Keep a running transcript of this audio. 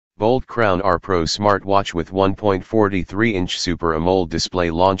Boult Crown R Pro smartwatch with 1.43-inch Super AMOLED display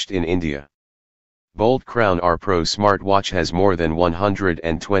launched in India. Boult Crown R Pro smartwatch has more than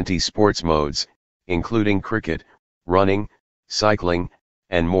 120 sports modes, including cricket, running, cycling,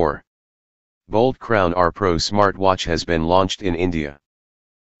 and more. Boult Crown R Pro smartwatch has been launched in India.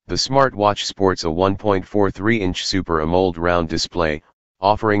 The smartwatch sports a 1.43-inch Super AMOLED round display,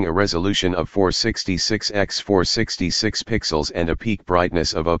 offering a resolution of 466 x 466 pixels and a peak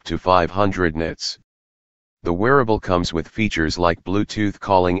brightness of up to 500 nits. The wearable comes with features like Bluetooth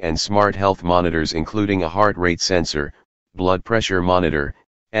calling and smart health monitors including a heart rate sensor, blood pressure monitor,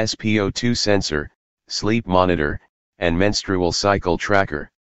 SpO2 sensor, sleep monitor, and menstrual cycle tracker.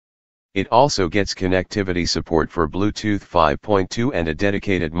 It also gets connectivity support for Bluetooth 5.2 and a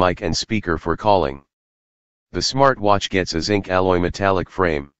dedicated mic and speaker for calling. The smartwatch gets a zinc alloy metallic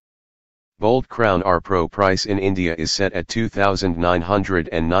frame. Boult Crown R Pro price in India is set at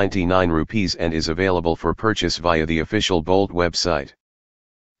 2,999 rupees and is available for purchase via the official Boult website.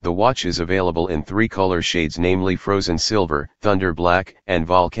 The watch is available in 3 color shades, namely Frozen Silver, Thunder Black, and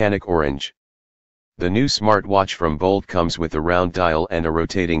Volcanic Orange. The new smartwatch from Boult comes with a round dial and a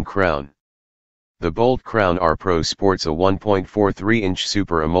rotating crown. The Boult Crown R Pro sports a 1.43-inch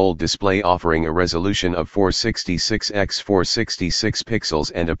Super AMOLED display offering a resolution of 466 x 466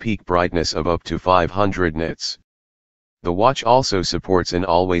 pixels and a peak brightness of up to 500 nits. The watch also supports an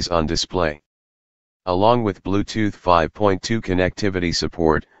always-on display. Along with Bluetooth 5.2 connectivity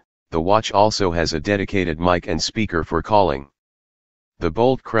support, the watch also has a dedicated mic and speaker for calling. The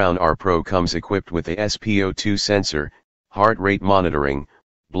Boult Crown R Pro comes equipped with a SpO2 sensor, heart rate monitoring,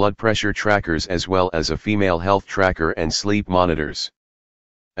 blood pressure trackers as well as a female health tracker and sleep monitors.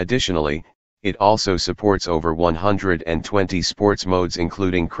 Additionally, it also supports over 120 sports modes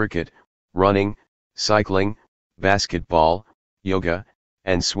including cricket, running, cycling, basketball, yoga,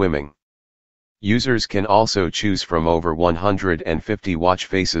 and swimming. Users can also choose from over 150 watch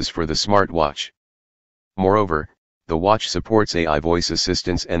faces for the smartwatch. Moreover, the watch supports AI voice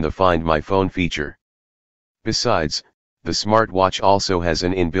assistance and the Find My Phone feature. Besides, the smartwatch also has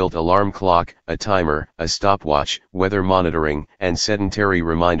an inbuilt alarm clock, a timer, a stopwatch, weather monitoring, and sedentary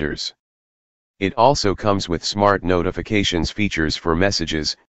reminders. It also comes with smart notifications features for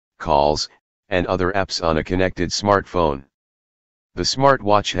messages, calls, and other apps on a connected smartphone. The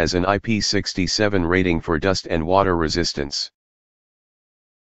smartwatch has an IP67 rating for dust and water resistance.